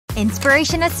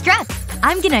Inspiration has struck.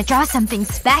 I'm gonna draw something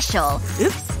special.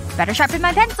 Oops. Better sharpen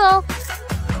my pencil.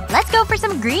 Let's go for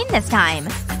some green this time.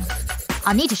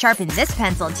 I'll need to sharpen this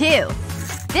pencil, too.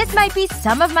 This might be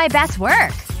some of my best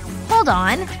work. Hold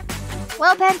on.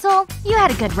 Well, pencil, you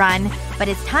had a good run. But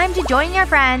it's time to join your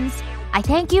friends. I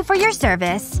thank you for your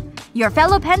service. Your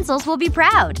fellow pencils will be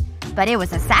proud. But it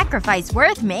was a sacrifice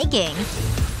worth making.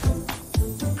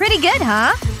 Pretty good,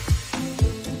 huh?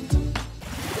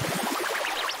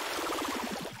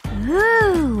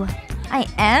 Ooh. I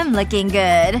am looking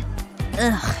good.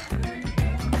 Ugh.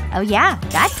 Oh yeah,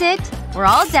 that's it. We're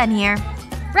all done here.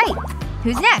 Right.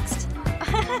 Who's next?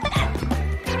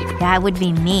 That would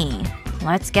be me.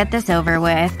 Let's get this over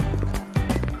with.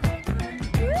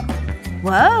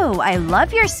 Whoa, I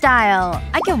love your style.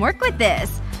 I can work with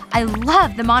this. I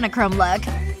love the monochrome look.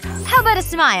 How about a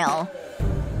smile?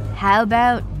 How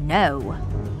about no?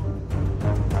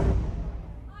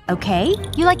 Okay,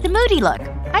 you like the moody look.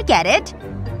 I get it.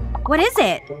 What is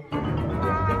it?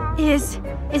 Is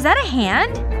that a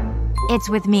hand? It's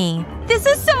with me. This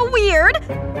is so weird!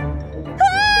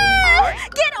 Ah!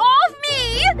 Get off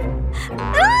me!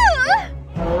 Ah!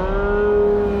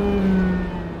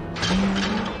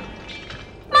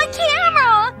 My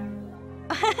camera!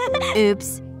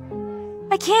 Oops.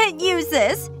 I can't use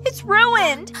this. It's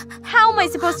ruined. How am I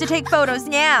supposed to take photos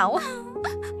now?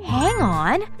 Hang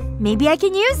on. Maybe I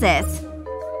can use this.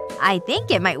 I think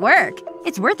it might work.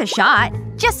 It's worth a shot.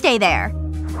 Just stay there.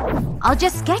 I'll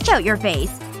just sketch out your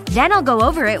face. Then I'll go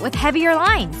over it with heavier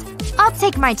lines. I'll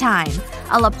take my time.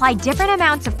 I'll apply different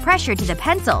amounts of pressure to the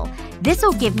pencil.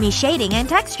 This'll give me shading and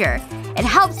texture. It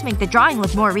helps make the drawing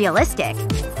look more realistic.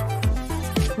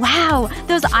 Wow,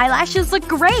 those eyelashes look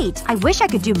great! I wish I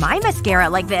could do my mascara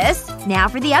like this. Now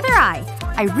for the other eye.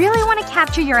 I really want to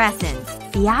capture your essence.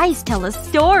 The eyes tell a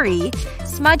story.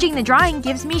 Smudging the drawing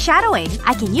gives me shadowing.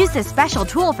 I can use this special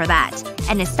tool for that.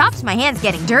 And it stops my hands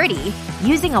getting dirty.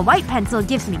 Using a white pencil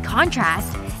gives me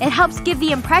contrast. It helps give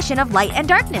the impression of light and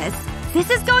darkness. This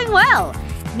is going well!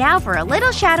 Now for a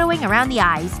little shadowing around the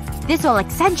eyes. This will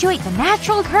accentuate the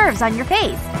natural curves on your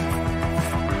face.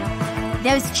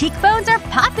 Those cheekbones are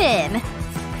poppin'!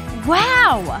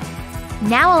 Wow!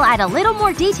 Now I'll add a little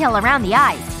more detail around the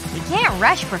eyes. We can't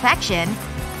rush perfection.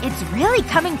 It's really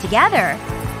coming together.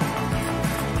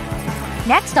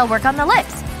 Next I'll work on the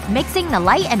lips. Mixing the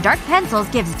light and dark pencils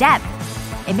gives depth.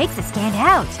 It makes it stand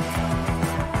out.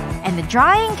 And the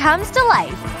drawing comes to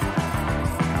life.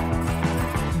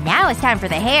 Now it's time for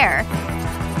the hair.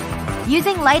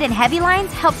 Using light and heavy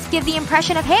lines helps give the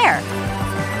impression of hair.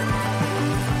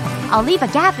 I'll leave a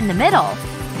gap in the middle.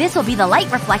 This will be the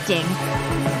light reflecting.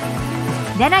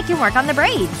 Then I can work on the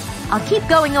braids. I'll keep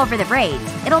going over the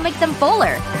braids. It'll make them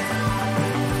fuller.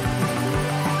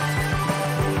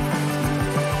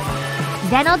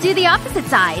 Then I'll do the opposite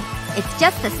side. It's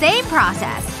just the same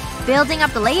process. Building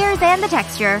up the layers and the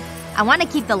texture. I want to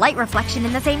keep the light reflection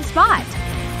in the same spot.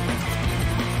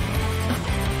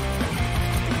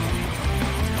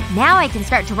 Now I can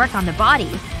start to work on the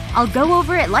body. I'll go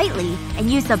over it lightly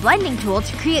and use the blending tool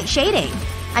to create shading.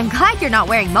 I'm glad you're not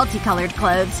wearing multicolored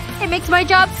clothes. It makes my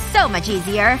job so much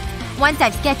easier. Once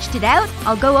I've sketched it out,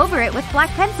 I'll go over it with black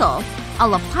pencil.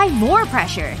 I'll apply more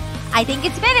pressure. I think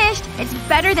it's finished. It's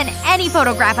better than any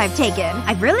photograph I've taken.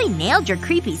 I've really nailed your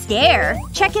creepy stare.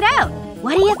 Check it out.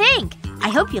 What do you think? I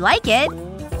hope you like it.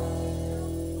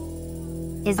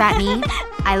 Is that me?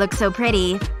 I look so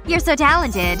pretty. You're so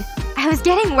talented. I was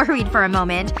getting worried for a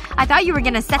moment. I thought you were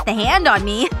gonna set the hand on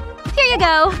me. Here you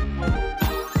go.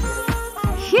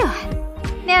 Phew.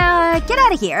 Now, get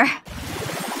out of here.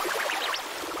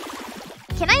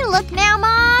 Can I look now,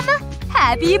 Mom?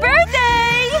 Happy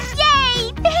birthday!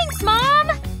 Yay! Thanks,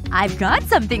 Mom! I've got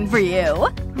something for you.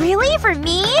 Really? For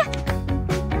me?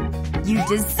 You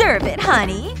deserve it,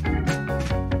 honey.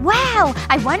 Wow!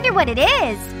 I wonder what it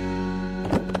is.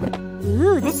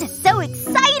 Ooh, this is so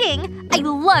exciting! I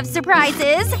love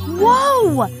surprises!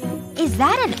 Whoa! Is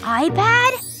that an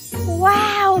iPad?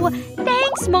 Wow!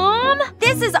 Thanks, Mom!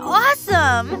 This is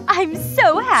awesome! I'm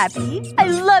so happy. I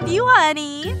love you,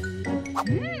 honey.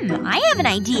 I have an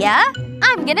idea.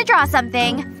 I'm gonna draw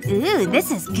something. Ooh, this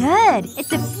is good.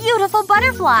 It's a beautiful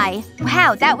butterfly.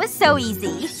 Wow, that was so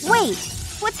easy. Wait.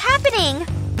 What's happening?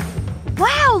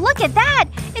 Wow, look at that!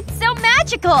 It's so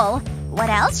magical! What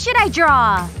else should I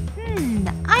draw?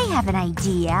 I have an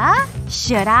idea.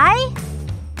 Should I?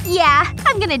 Yeah,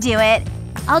 I'm gonna do it.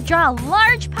 I'll draw a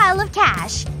large pile of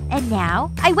cash. And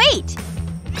now, I wait.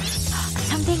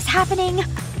 Something's happening.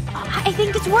 I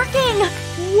think it's working.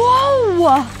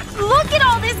 Whoa! Look at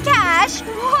all this cash!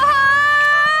 Whoa!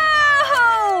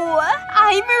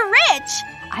 I'm rich!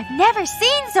 I've never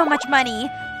seen so much money.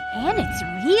 And it's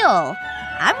real.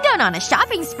 I'm going on a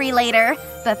shopping spree later.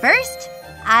 But first,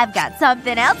 I've got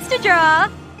something else to draw.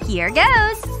 Here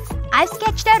goes. I've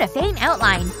sketched out a faint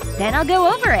outline. Then I'll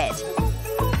go over it.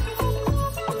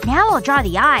 Now I'll draw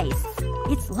the eyes.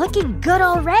 It's looking good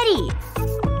already.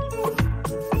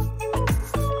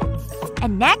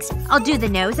 And next, I'll do the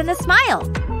nose and the smile.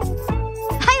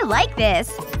 I like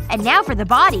this. And now for the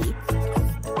body.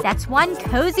 That's one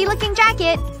cozy-looking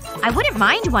jacket. I wouldn't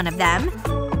mind one of them.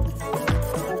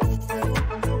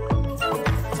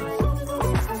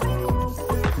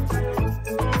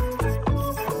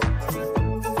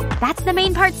 That's the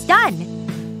main part's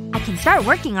done. I can start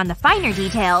working on the finer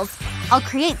details. I'll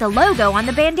create the logo on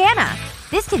the bandana.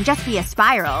 This can just be a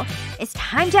spiral. It's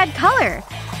time to add color.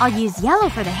 I'll use yellow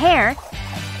for the hair.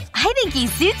 I think he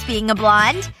suits being a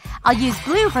blonde. I'll use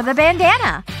blue for the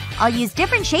bandana. I'll use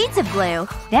different shades of blue.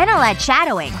 Then I'll add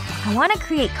shadowing. I want to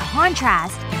create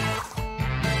contrast.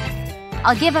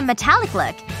 I'll give a metallic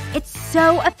look. It's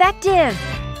so effective.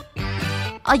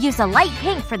 I'll use a light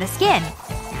pink for the skin.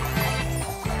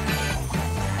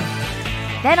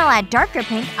 Then I'll add darker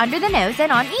pink under the nose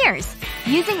and on ears.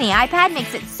 Using the iPad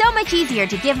makes it so much easier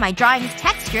to give my drawings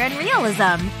texture and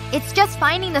realism. It's just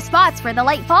finding the spots where the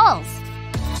light falls.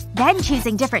 Then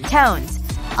choosing different tones.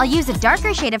 I'll use a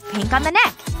darker shade of pink on the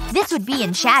neck. This would be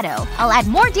in shadow. I'll add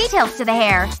more details to the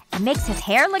hair. It makes his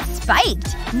hair look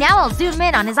spiked. Now I'll zoom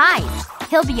in on his eyes.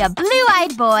 He'll be a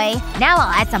blue-eyed boy. Now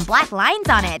I'll add some black lines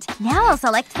on it. Now I'll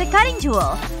select the cutting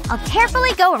tool. I'll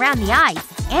carefully go around the eyes.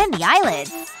 And the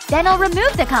eyelids. Then I'll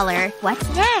remove the color. What's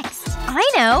next? I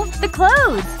know! The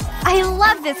clothes! I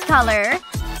love this color!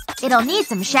 It'll need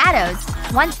some shadows.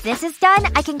 Once this is done,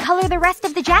 I can color the rest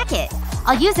of the jacket.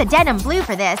 I'll use a denim blue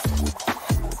for this.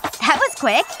 That was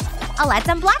quick. I'll add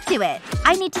some black to it.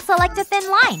 I need to select a thin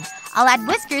line. I'll add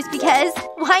whiskers because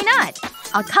why not?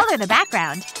 I'll color the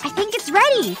background. I think it's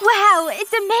ready! Wow,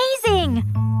 it's amazing!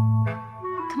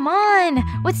 Come on.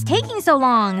 What's taking so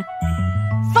long?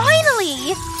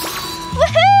 Finally!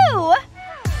 Woohoo!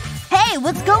 Hey,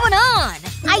 what's going on?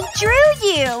 I drew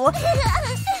you!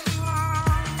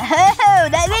 Oh,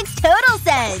 that makes total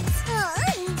sense!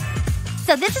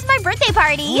 So this is my birthday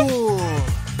party!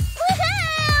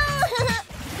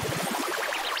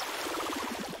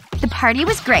 The party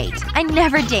was great. I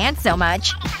never danced so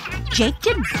much. Jake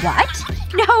did what?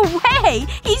 No way!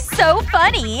 He's so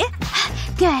funny!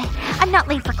 Good. I'm not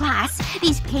late for class.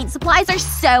 These paint supplies are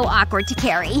so awkward to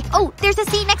carry. Oh, there's a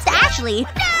seat next to Ashley.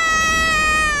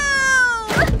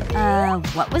 No!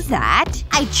 What was that?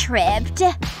 I tripped.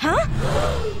 Huh?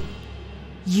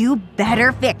 You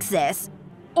better fix this.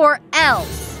 Or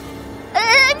else.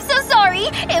 I'm so sorry.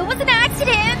 It was an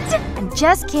accident. I'm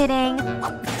just kidding.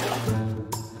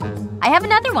 I have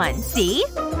another one. See?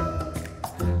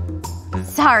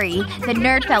 Sorry. The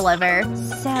nerd fell over.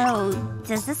 So,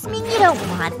 does this mean you don't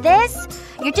want this?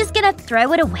 You're just gonna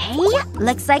throw it away?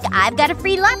 Looks like I've got a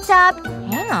free laptop.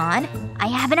 Hang on. I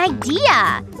have an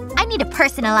idea. I need to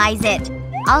personalize it.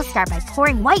 I'll start by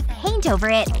pouring white paint over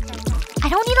it. I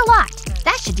don't need a lot.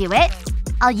 That should do it.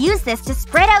 I'll use this to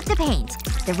spread out the paint.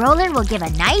 The roller will give a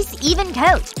nice, even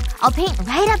coat. I'll paint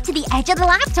right up to the edge of the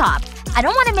laptop. I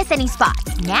don't want to miss any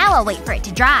spots. Now I'll wait for it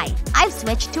to dry. I've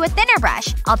switched to a thinner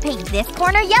brush. I'll paint this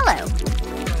corner yellow.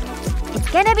 It's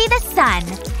gonna be the sun.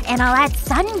 And I'll add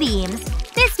sunbeams.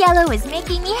 This yellow is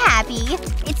making me happy.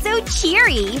 It's so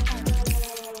cheery.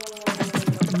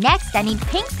 Next, I need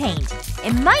pink paint.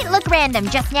 It might look random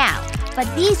just now, but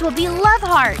these will be love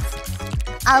hearts.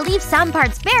 I'll leave some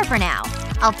parts bare for now.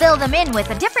 I'll fill them in with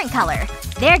a different color.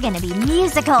 They're gonna be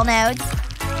musical notes.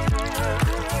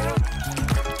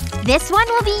 This one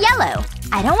will be yellow.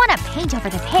 I don't want to paint over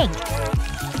the pink.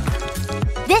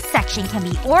 This section can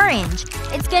be orange.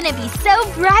 It's gonna be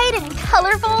so bright and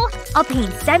colorful. I'll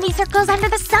paint semicircles under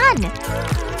the sun.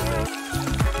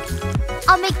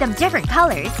 I'll make them different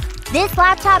colors. This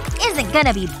laptop isn't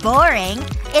gonna be boring.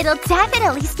 It'll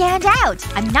definitely stand out.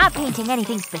 I'm not painting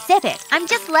anything specific. I'm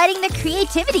just letting the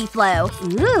creativity flow.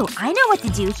 Ooh, I know what to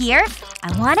do here.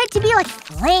 I want it to be like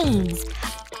flames.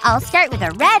 I'll start with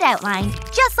a red outline,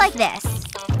 just like this.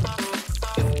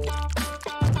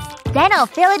 Then I'll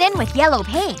fill it in with yellow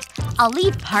paint. I'll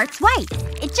leave parts white.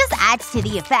 It just adds to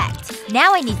the effect.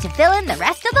 Now I need to fill in the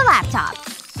rest of the laptop.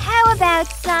 How about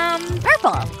some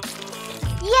purple?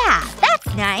 Yeah,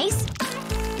 that's nice.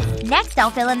 Next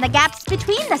I'll fill in the gaps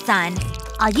between the sun.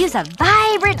 I'll use a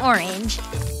vibrant orange.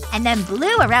 And then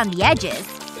blue around the edges.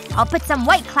 I'll put some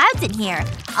white clouds in here.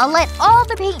 I'll let all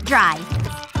the paint dry.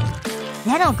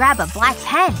 Then I'll grab a black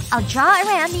pen. I'll draw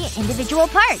around the individual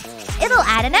parts. It'll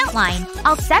add an outline.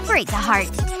 I'll separate the heart.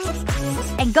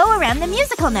 and go around the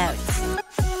musical notes.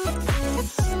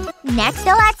 Next,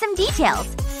 I'll add some details.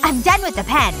 I'm done with the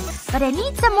pen, but I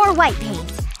need some more white paint.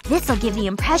 This'll give the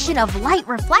impression of light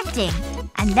reflecting.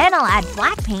 And then I'll add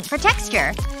black paint for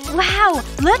texture. Wow,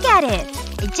 look at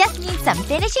it! It just needs some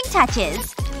finishing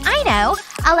touches. I know!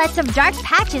 I'll add some dark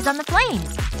patches on the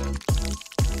flames.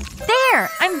 There!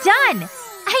 I'm done!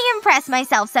 I impress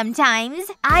myself sometimes.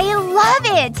 I love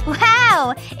it!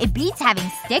 Wow! It beats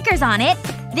having stickers on it.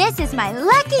 This is my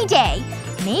lucky day!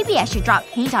 Maybe I should drop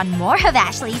paint on more of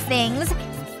Ashley's things.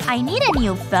 I need a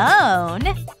new phone.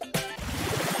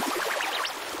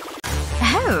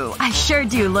 Oh, I sure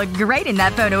do look great in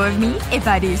that photo of me, if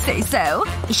I do say so.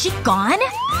 Is she gone?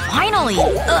 Finally!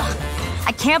 Ugh.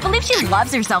 I can't believe she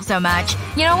loves herself so much.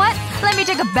 You know what? Let me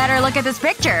take a better look at this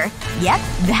picture. Yep,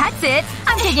 that's it.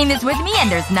 I'm taking this with me and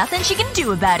there's nothing she can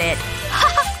do about it.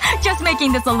 Just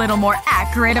making this a little more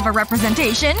accurate of a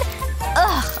representation.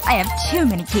 Ugh, I have too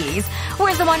many keys.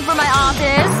 Where's the one for my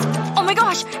office? Oh my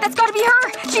gosh, that's gotta be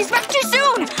her! She's back too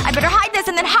soon! I better hide this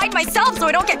and then hide myself so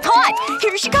I don't get caught!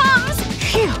 Here she comes!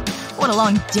 Phew. What a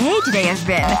long day today has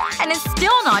been. And it's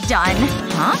still not done.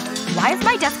 Huh? Why is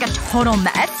my desk a total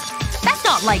mess? That's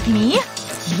not like me.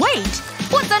 Wait!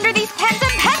 What's under these pens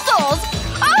and pencils?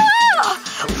 Ah!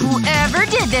 Whoever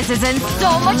did this is in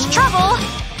so much trouble!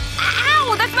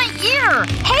 Ow! That's my ear!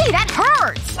 Hey, that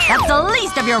hurts! That's the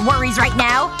least of your worries right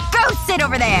now. Go sit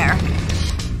over there!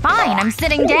 Fine, I'm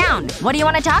sitting down. What do you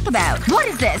want to talk about? What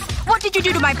is this? What did you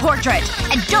do to my portrait?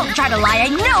 And don't try to lie, I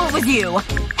know it was you!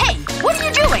 Hey! What are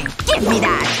you doing? Give me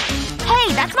that!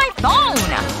 Hey, that's my phone!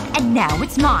 And now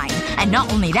it's mine. And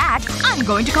not only that, I'm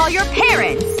going to call your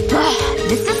parents.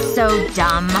 This is so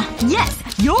dumb. Yes,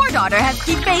 your daughter has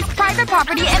key-based private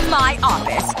property in my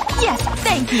office. Yes,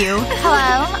 thank you.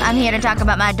 Hello? I'm here to talk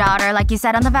about my daughter like you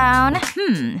said on the phone.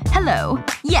 Hello.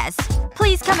 Yes.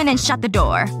 Please come in and shut the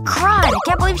door. Crud, I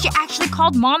can't believe she actually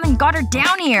called Mom and got her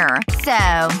down here.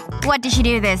 So, what did she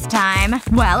do this time?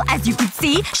 Well, as you can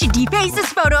see, she defaced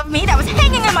this photo of me that was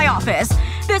hanging in my office.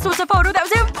 This was a photo that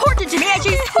was important to me and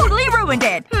she's totally ruined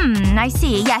it. I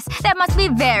see. Yes, that must be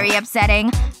very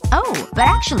upsetting. Oh, but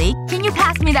actually, can you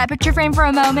pass me that picture frame for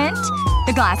a moment?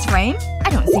 The glass frame? I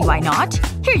don't see why not.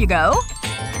 Here you go.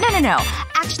 No.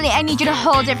 Actually, I need you to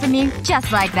hold it for me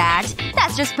just like that.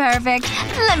 That's just perfect.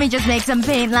 Let me just make some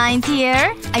paint lines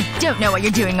here. I don't know what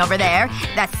you're doing over there.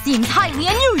 That seems highly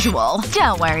unusual.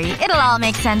 Don't worry. It'll all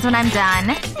make sense when I'm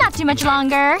done. Not too much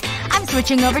longer. I'm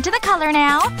switching over to the color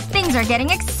now. Things are getting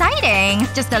exciting.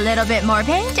 Just a little bit more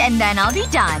paint and then I'll be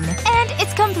done. And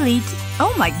it's complete.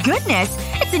 Oh my goodness!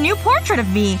 It's a new portrait of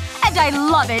me. And I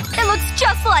love it. It looks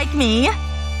just like me.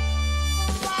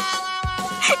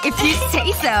 If you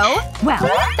say so. Well,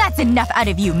 that's enough out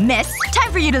of you, miss.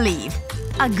 Time for you to leave.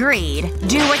 Agreed.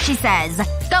 Do what she says.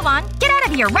 Go on. Get out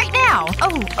of here right now.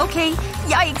 Oh, okay.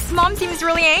 Yikes. Mom seems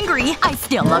really angry. I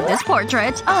still love this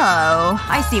portrait. Oh.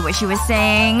 I see what she was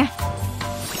saying.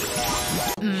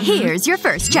 Here's your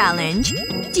first challenge.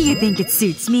 Do you think it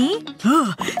suits me?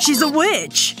 She's a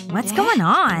witch. What's going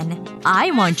on?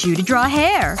 I want you to draw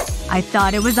hair. I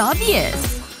thought it was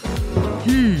obvious.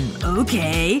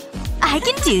 Okay. I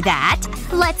can do that.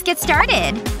 Let's get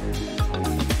started.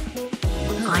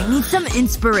 I need some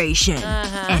inspiration.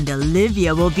 And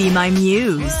Olivia will be my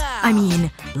muse. I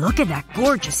mean, look at that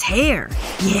gorgeous hair.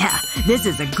 Yeah, this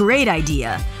is a great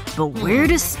idea. But where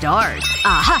to start?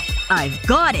 Aha! I've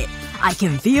got it! I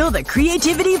can feel the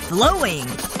creativity flowing.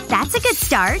 That's a good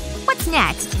start. What's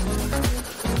next?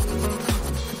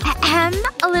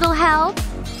 A little help?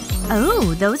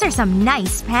 Oh, those are some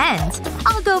nice pens.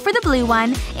 I'll go for the blue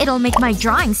one. It'll make my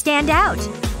drawing stand out.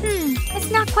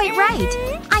 It's not quite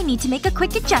right. I need to make a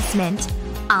quick adjustment.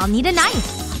 I'll need a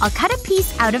knife. I'll cut a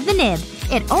piece out of the nib.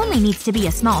 It only needs to be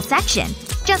a small section.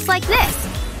 Just like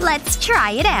this. Let's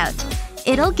try it out.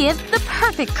 It'll give the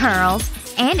perfect curls.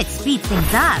 And it speeds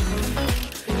things up.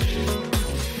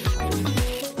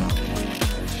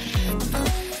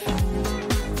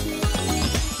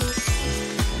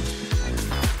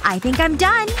 I think I'm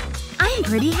done. I'm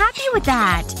pretty happy with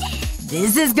that.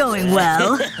 This is going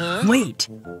well. Wait.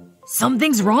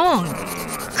 Something's wrong.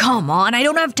 Come on, I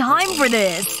don't have time for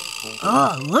this.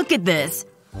 Ugh, look at this.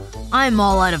 I'm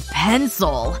all out of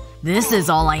pencil. This is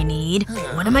all I need.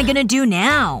 What am I gonna do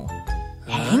now?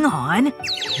 Hang on.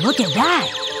 Look at that.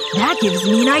 That gives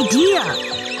me an idea.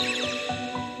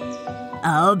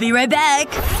 I'll be right back.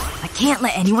 I can't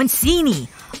let anyone see me.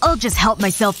 I'll just help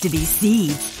myself to these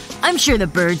seeds. I'm sure the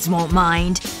birds won't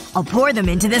mind. I'll pour them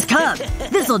into this cup.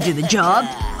 This'll do the job.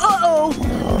 Uh-oh!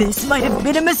 This might have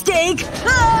been a mistake.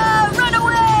 Ah! Run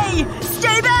away!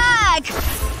 Stay back!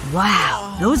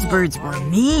 Wow, those birds were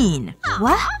mean.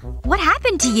 What? What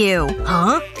happened to you?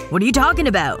 Huh? What are you talking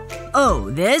about? Oh,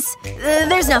 this?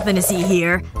 There's nothing to see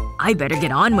here. I better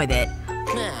get on with it.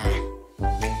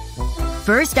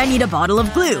 First, I need a bottle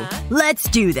of glue. Let's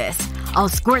do this. I'll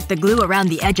squirt the glue around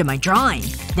the edge of my drawing.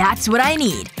 That's what I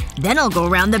need. Then I'll go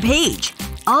around the page.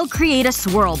 I'll create a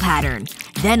swirl pattern.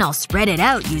 Then I'll spread it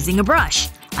out using a brush.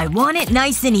 I want it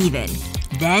nice and even.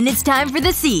 Then it's time for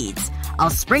the seeds. I'll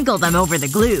sprinkle them over the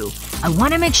glue. I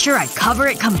want to make sure I cover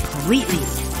it completely.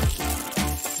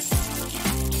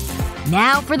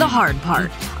 Now for the hard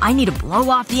part. I need to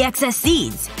blow off the excess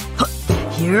seeds.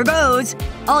 Here goes.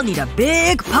 I'll need a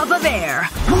big puff of air.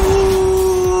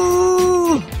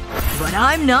 Woo! But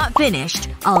I'm not finished.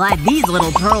 I'll add these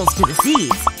little pearls to the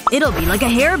seeds. It'll be like a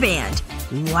hairband.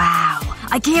 Wow.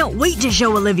 I can't wait to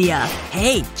show Olivia.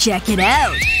 Hey, check it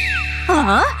out.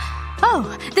 Huh?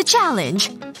 Oh, the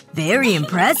challenge. Very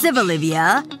impressive,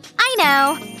 Olivia. I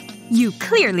know. You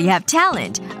clearly have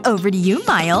talent. Over to you,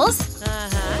 Miles.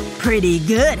 Pretty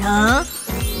good, huh?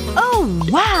 Oh,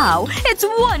 wow! It's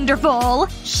wonderful!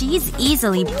 She's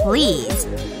easily pleased.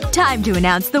 Time to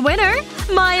announce the winner.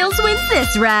 Miles wins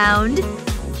this round.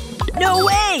 No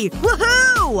way!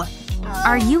 Woohoo!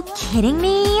 Are you kidding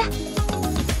me?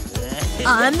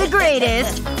 I'm the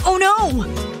greatest. Oh no!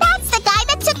 That's the guy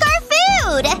that took our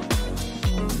food!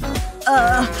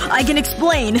 I can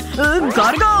explain.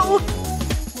 Gotta go!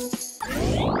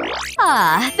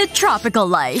 Ah, the tropical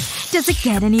life. Does it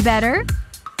get any better?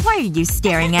 Why are you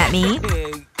staring at me?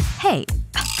 Hey,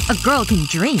 a girl can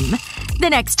dream. The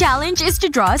next challenge is to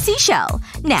draw a seashell.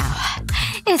 Now,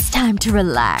 it's time to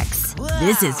relax.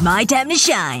 This is my time to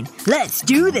shine. Let's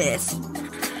do this.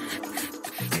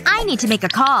 I need to make a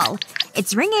call.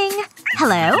 It's ringing.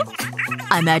 Hello?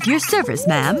 I'm at your service,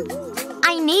 ma'am.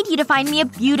 I need you to find me a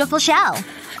beautiful shell.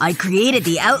 I created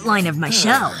the outline of my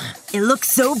shell. It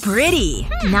looks so pretty.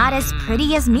 Not as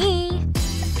pretty as me.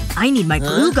 I need my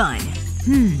glue gun.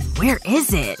 Where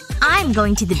is it? I'm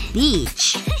going to the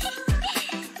beach.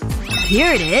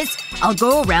 Here it is. I'll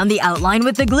go around the outline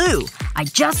with the glue. I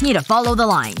just need to follow the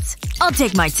lines. I'll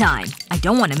take my time. I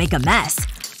don't want to make a mess.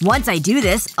 Once I do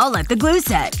this, I'll let the glue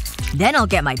set. Then I'll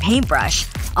get my paintbrush.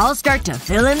 I'll start to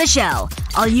fill in the shell.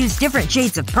 I'll use different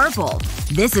shades of purple.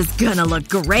 This is gonna look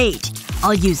great.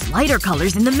 I'll use lighter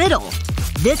colors in the middle.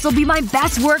 This'll be my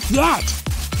best work yet.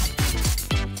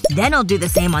 Then I'll do the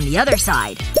same on the other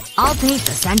side. I'll paint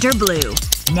the center blue.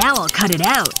 Now I'll cut it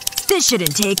out. This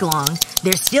shouldn't take long.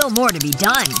 There's still more to be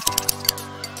done.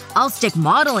 I'll stick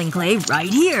modeling clay right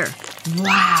here.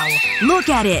 Wow. Look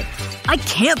at it. I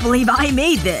can't believe I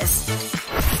made this.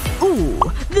 Ooh,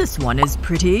 this one is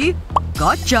pretty.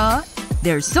 Gotcha.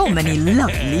 There's so many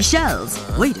lovely shells.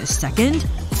 Wait a second.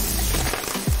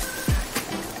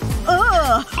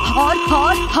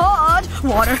 Hot!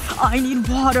 Water. I need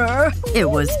water. It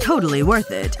was totally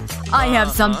worth it. I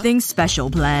have something special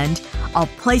planned. I'll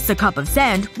place a cup of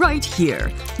sand right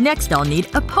here. Next I'll need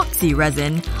epoxy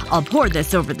resin. I'll pour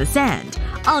this over the sand.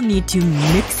 I'll need to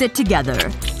mix it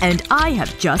together. And I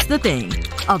have just the thing.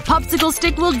 A popsicle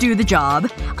stick will do the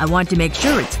job. I want to make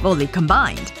sure it's fully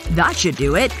combined. That should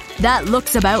do it. That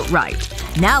looks about right.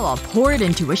 Now I'll pour it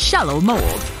into a shallow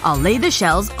mold. I'll lay the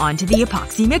shells onto the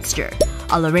epoxy mixture.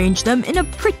 I'll arrange them in a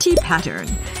pretty pattern.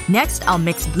 Next I'll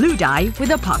mix blue dye with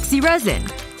epoxy resin.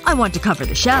 I want to cover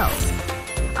the shells.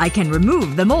 I can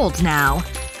remove the mold now.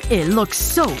 It looks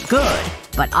so good.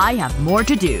 But I have more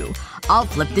to do. I'll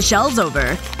flip the shells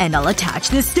over. And I'll attach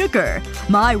the sticker.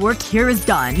 My work here is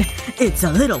done. It's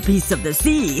a little piece of the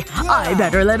sea. I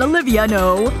better let Olivia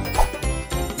know.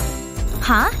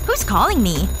 Huh? Who's calling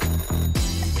me?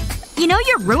 You know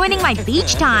you're ruining my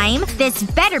beach time. This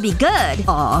better be good.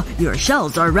 Your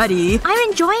shells are ready. I'm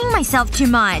enjoying myself too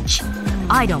much.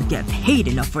 I don't get paid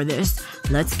enough for this.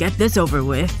 Let's get this over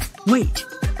with. Wait.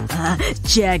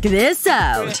 Check this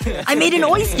out. I made an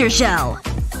oyster shell.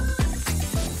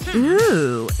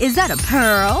 Ooh, is that a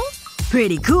pearl?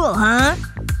 Pretty cool, huh?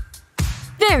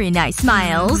 Very nice,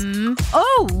 Miles.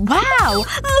 Oh, wow!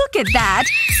 Look at that!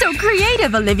 So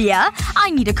creative, Olivia!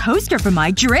 I need a coaster for my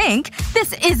drink.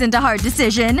 This isn't a hard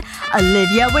decision.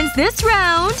 Olivia wins this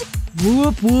round.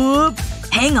 Whoop whoop.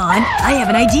 Hang on. I have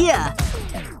an idea.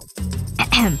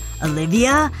 Ahem.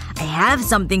 Olivia, I have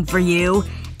something for you.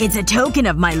 It's a token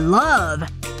of my love.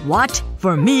 What?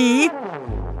 For me?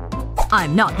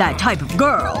 I'm not that type of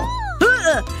girl.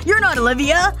 You're not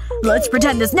Olivia. Let's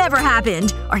pretend this never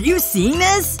happened. Are you seeing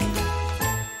this?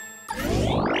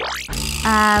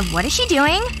 What is she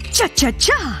doing?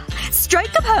 Cha-cha-cha!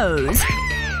 Strike a pose!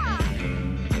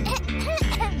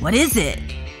 What is it?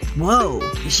 Whoa.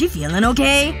 Is she feeling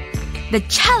okay? The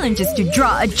challenge is to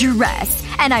draw a dress.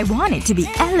 And I want it to be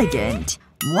elegant.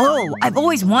 Whoa, I've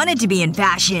always wanted to be in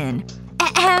fashion.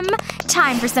 Ahem.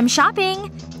 Time for some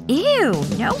shopping. Ew,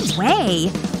 no way.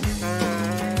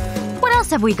 What else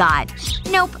have we got?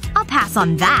 Nope, I'll pass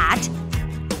on that.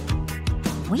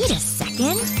 Wait a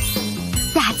second.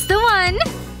 That's the one!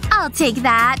 I'll take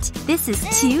that. This is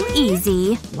too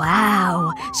easy.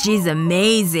 Wow, she's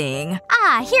amazing.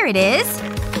 Ah, here it is.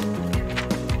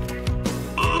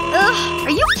 Ugh, are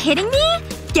you kidding me?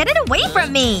 Get it away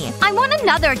from me! I want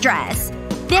another dress.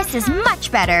 This is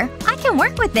much better. I can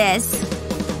work with this.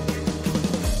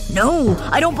 No,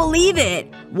 I don't believe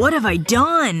it. What have I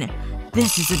done?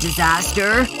 This is a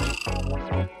disaster.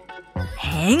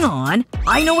 Hang on.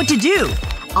 I know what to do.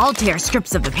 I'll tear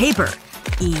strips of the paper.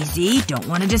 Easy, don't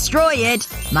want to destroy it.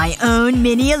 My own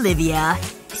mini Olivia.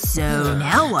 So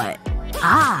now what?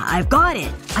 Ah, I've got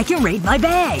it. I can raid my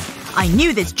bag. I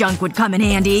knew this junk would come in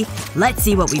handy. Let's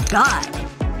see what we've got.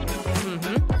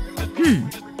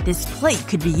 This plate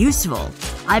could be useful.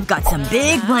 I've got some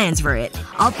big plans for it.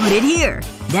 I'll put it here.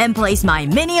 Then place my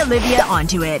mini Olivia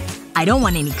onto it. I don't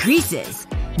want any creases.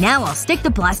 Now I'll stick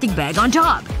the plastic bag on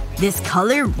top. This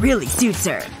color really suits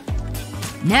her.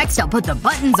 Next I'll put the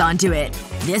buttons onto it.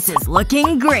 This is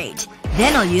looking great.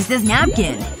 Then I'll use this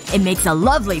napkin. It makes a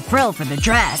lovely frill for the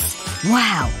dress.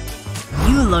 Wow.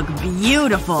 You look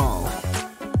beautiful.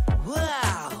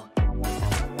 Wow.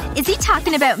 Is he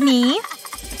talking about me?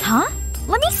 Huh?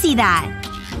 Let me see that.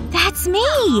 That's me!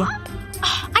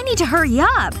 I need to hurry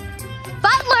up.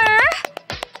 Butler!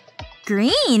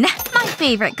 Green. My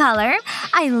favorite color.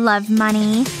 I love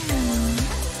money.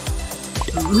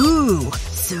 Ooh.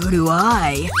 So do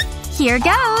I. Here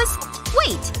goes.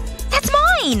 Wait. That's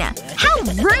mine! How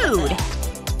rude!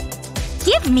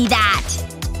 Give me that!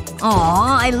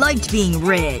 Aw, I liked being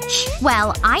rich.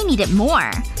 Well, I need it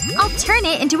more. I'll turn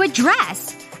it into a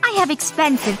dress. I have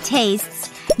expensive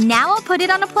tastes. Now I'll put it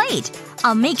on a plate.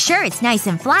 I'll make sure it's nice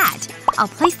and flat. I'll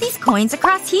place these coins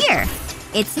across here.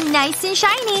 It's nice and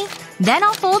shiny. Then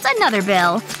I'll fold another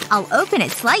bill. I'll open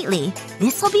it slightly.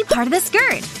 This will be part of the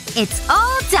skirt. It's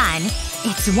all done.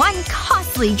 It's one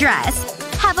costly dress.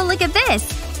 Have a look at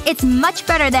this. It's much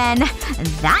better than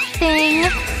that thing.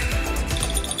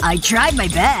 I tried my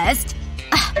best.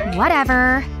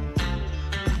 Whatever.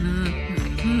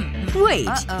 Wait,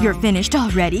 you're finished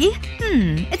already?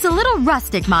 It's a little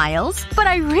rustic, Miles. But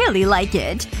I really like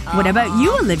it. What about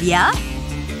you, Olivia?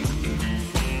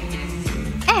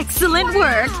 Excellent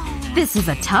work! This is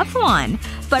a tough one.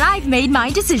 But I've made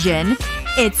my decision.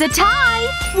 It's a tie!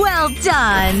 Well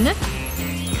done!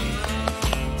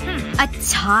 A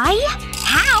tie?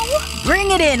 How?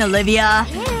 Bring it in, Olivia.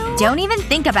 Ew. Don't even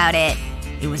think about it.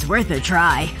 It was worth a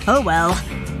try. Oh well.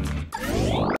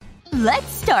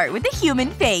 Let's start with the human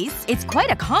face. It's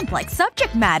quite a complex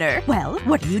subject matter. Well,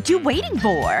 what are you two waiting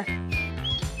for?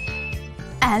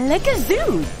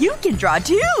 Alakazoo! You can draw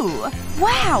too!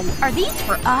 Wow! Are these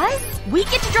for us? We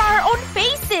get to draw our own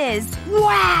faces!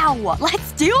 Wow!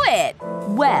 Let's do it!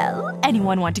 Well,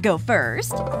 anyone want to go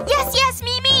first? Yes, me!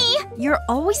 You're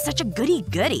always such a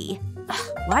goody-goody.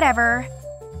 Whatever.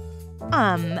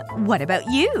 What about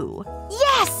you?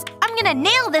 Yes! I'm gonna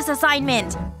nail this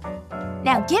assignment!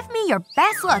 Now give me your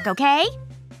best look, okay?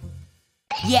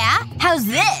 Yeah? How's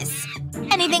this?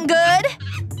 Anything good?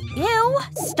 Ew.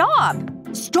 Stop.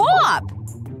 Stop!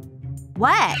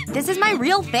 What? This is my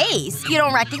real face. You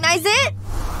don't recognize it?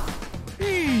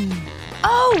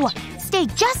 Oh! Stay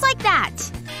just like that.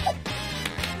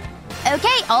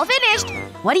 Okay, all finished.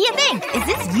 What do you think? Is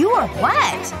this you or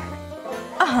what?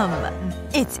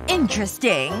 It's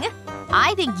interesting.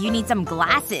 I think you need some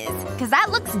glasses. Cause that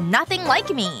looks nothing like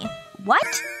me.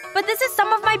 What? But this is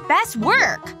some of my best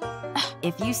work.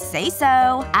 If you say so.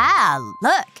 Ah,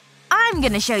 look. I'm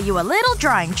gonna show you a little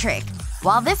drawing trick.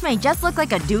 While this may just look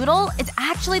like a doodle, it's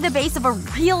actually the base of a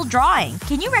real drawing.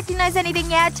 Can you recognize anything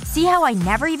yet? See how I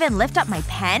never even lift up my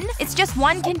pen? It's just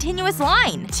one continuous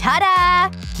line.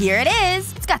 Ta-da! Here it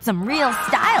is. It's got some real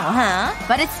style, huh?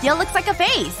 But it still looks like a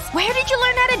face. Where did you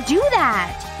learn how to do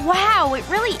that? Wow, it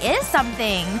really is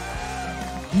something.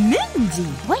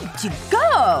 Mindy, way to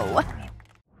go!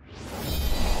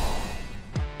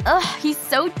 Ugh, he's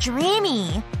so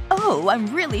dreamy. Oh, I'm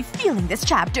really feeling this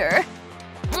chapter.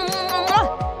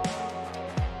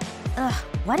 Ugh,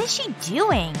 what is she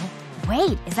doing?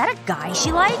 Wait, is that a guy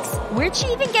she likes? Where'd she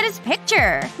even get his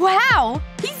picture? Wow!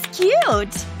 He's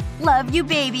cute! Love you,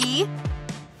 baby.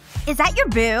 Is that your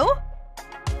boo?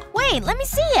 Wait, let me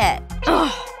see it.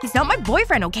 Ugh, he's not my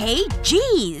boyfriend, okay?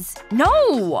 Jeez.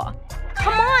 No!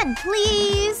 Come on,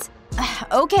 please.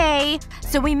 Okay.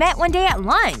 So we met one day at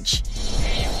lunch.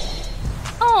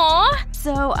 Aw.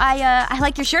 So, I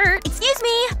like your shirt. Excuse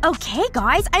me. Okay,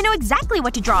 guys. I know exactly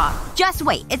what to draw. Just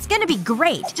wait. It's gonna be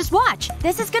great. Just watch.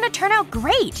 This is gonna turn out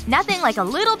great. Nothing like a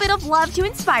little bit of love to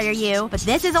inspire you. But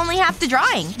this is only half the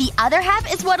drawing. The other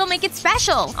half is what'll make it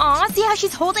special. Aw, see how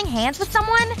she's holding hands with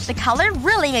someone? The color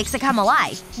really makes it come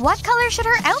alive. What color should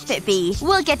her outfit be?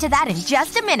 We'll get to that in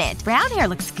just a minute. Brown hair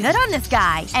looks good on this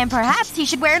guy. And perhaps he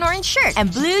should wear an orange shirt.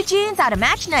 And blue jeans ought to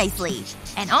match nicely.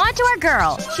 And on to our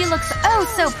girl. She looks oh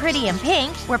so pretty in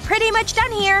pink. We're pretty much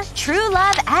done here. True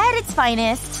love at its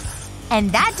finest. And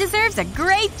that deserves a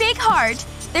great big heart.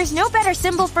 There's no better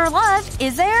symbol for love,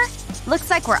 is there? Looks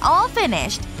like we're all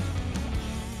finished.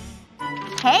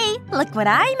 Hey, look what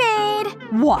I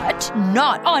made. What?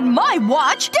 Not on my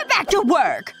watch! Get back to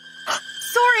work!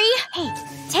 Sorry. Hey,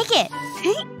 take it.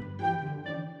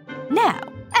 Now,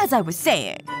 as I was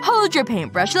saying, hold your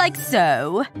paintbrush like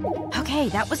so. Okay,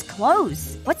 that was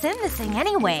close. What's in this thing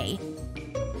anyway?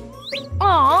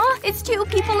 Aw, it's two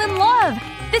people in love.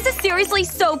 This is seriously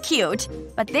so cute.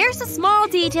 But there's a small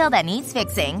detail that needs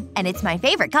fixing. And it's my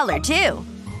favorite color, too.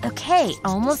 Okay,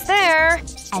 almost there.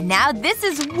 And now this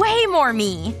is way more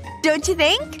me. Don't you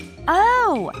think?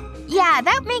 Oh. Yeah,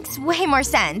 that makes way more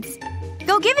sense.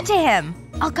 Go give it to him.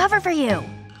 I'll cover for you.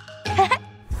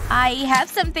 I have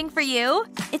something for you.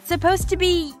 It's supposed to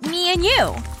be me and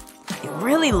you. It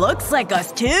really looks like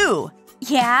us too.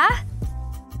 Yeah?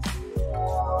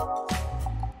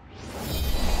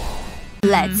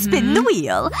 Let's spin the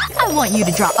wheel. I want you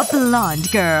to draw a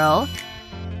blonde girl.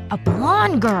 A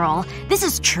blonde girl? This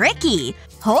is tricky.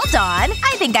 Hold on.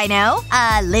 I think I know.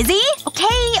 Lizzie?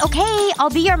 Okay.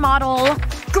 I'll be your model.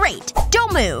 Great.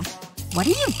 Don't move. What are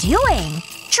you doing?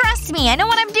 Trust me, I know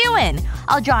what I'm doing.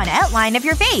 I'll draw an outline of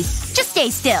your face. Just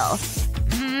stay still.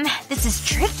 This is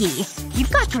tricky.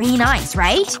 You've got green eyes,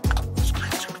 right?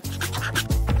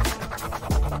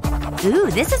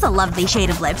 Ooh, this is a lovely shade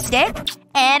of lipstick.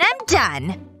 And I'm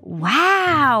done.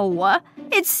 Wow.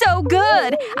 It's so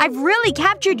good. I've really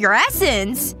captured your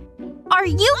essence. Are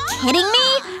you kidding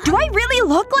me? Do I really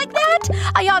look like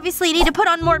that? I obviously need to put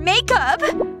on more makeup.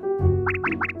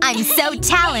 I'm so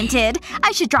talented.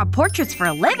 I should draw portraits for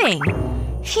a living.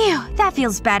 Phew, that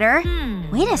feels better.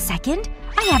 Wait a second.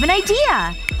 I have an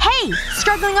idea. Hey,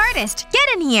 struggling artist, get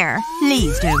in here.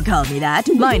 Please don't call me that.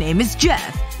 My name is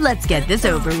Jeff. Let's get this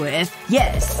over with.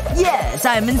 Yes,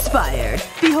 I'm inspired.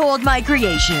 Behold my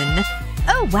creation.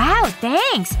 Oh wow,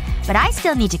 thanks. But I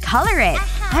still need to color it.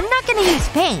 I'm not gonna use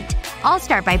paint. I'll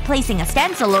start by placing a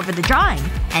stencil over the drawing.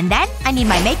 And then, I need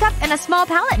my makeup and a small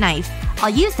palette knife. I'll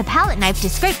use the palette knife to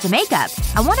scrape the makeup.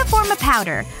 I want to form a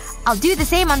powder. I'll do the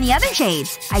same on the other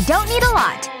shades. I don't need a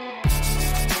lot.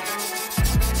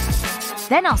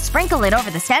 Then I'll sprinkle it over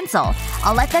the stencil.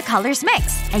 I'll let the colors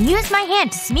mix. And use my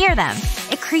hand to smear them.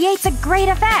 It creates a great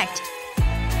effect.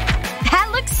 That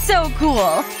looks so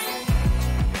cool.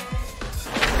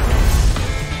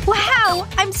 Wow!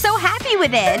 I'm so happy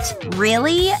with it!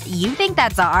 Really? You think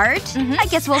that's art? I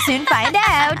guess we'll soon find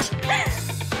out.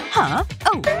 Huh?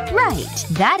 Oh, right.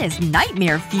 That is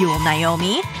nightmare fuel,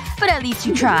 Naomi. But at least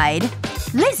you tried.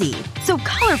 Lizzie, so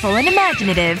colorful and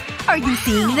imaginative. Are you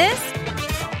seeing this?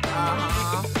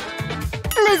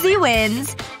 Lizzie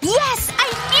wins. Yes! I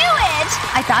knew it!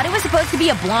 I thought it was supposed to be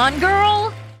a blonde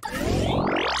girl.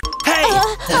 Hey!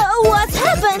 What's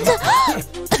happened?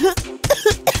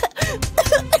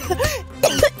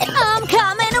 I'm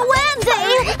coming, Wendy!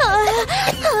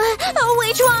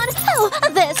 Which one? Oh,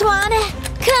 this one.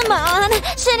 Come on.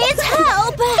 She needs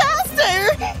help.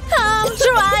 Faster! I'm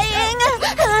trying.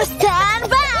 Stand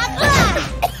back.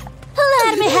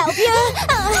 Let me help you.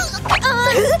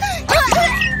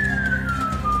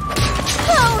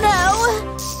 Oh no.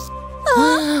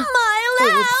 My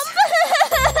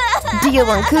lamp. Do you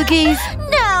want cookies?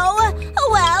 No.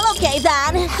 Well, okay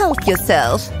then. Help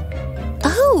yourself.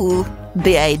 Oh,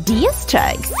 the idea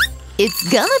strikes. It's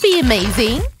gonna be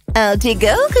amazing. Out you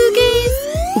go, cookies.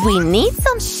 We need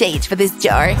some shade for this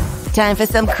jar. Time for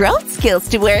some craft skills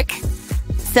to work.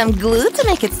 Some glue to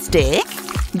make it stick.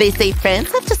 They say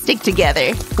friends have to stick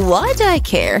together. Why do I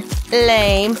care?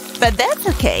 Lame, but that's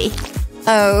okay.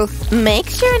 Oh, make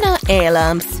sure no air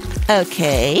lumps.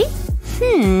 Okay.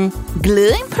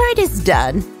 Gluing part is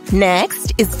done.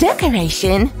 Next is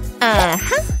decoration.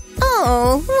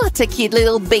 Oh, what a cute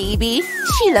little baby.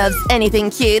 She loves anything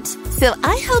cute. So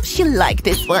I hope she'll like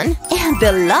this one. And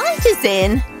the light is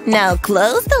in. Now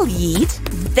close the lid.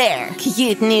 There.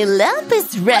 Cute new lamp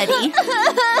is ready.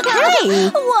 Hey!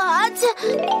 What?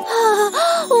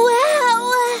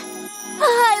 Wow!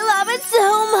 I love it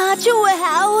so much.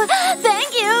 Wow!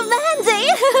 Thank you, Mandy!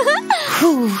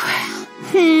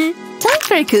 Time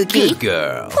for a cookie. Good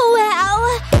girl.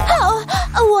 Wow!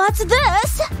 What's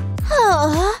this?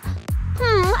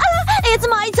 It's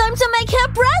my time to make her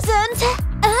present!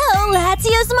 Oh, let's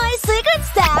use my secret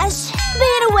stash!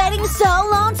 Been waiting so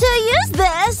long to use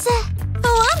this!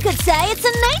 One could say it's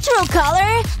a natural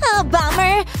color. Oh,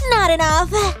 bummer. Not enough.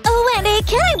 Oh, Wendy,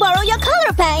 can I borrow your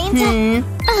color paint?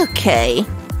 Okay.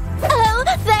 Oh,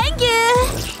 thank you!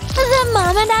 The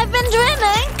moment I've been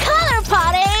dreaming! Color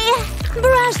party!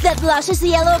 Brush that luscious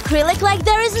yellow acrylic like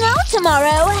there is no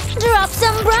tomorrow. Drop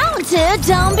some brown too,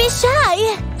 don't be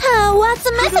shy. What's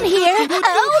missing here?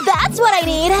 Oh, that's what I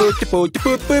need.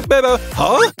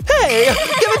 Huh? Hey,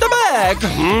 give it the bag!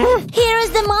 Here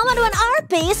is the moment when art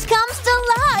piece comes to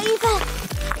life.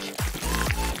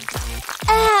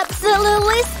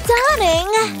 Absolutely stunning.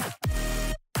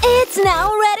 It's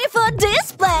now ready for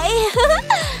display.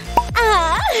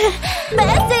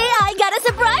 Bestie, I got a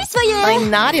surprise for you. I'm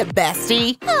not your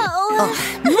bestie.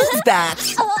 What's that?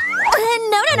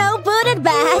 No, put it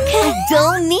back. I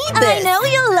don't need this. I know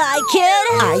you like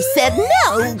it. I said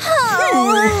no.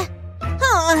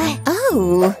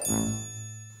 Oh.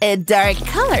 A dark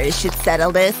color should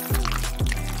settle this.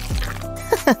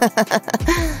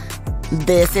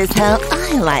 This is how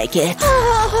I like it. No!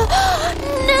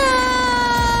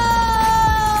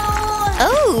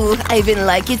 Oh, I even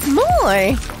like it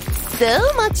more.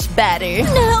 So much better.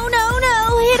 No.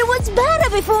 It was better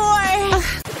before.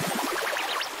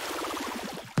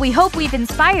 We hope we've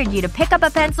inspired you to pick up a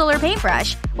pencil or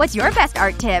paintbrush. What's your best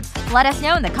art tip? Let us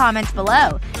know in the comments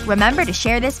below. Remember to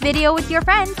share this video with your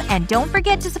friends, and don't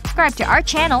forget to subscribe to our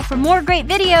channel for more great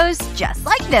videos just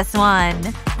like this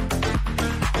one.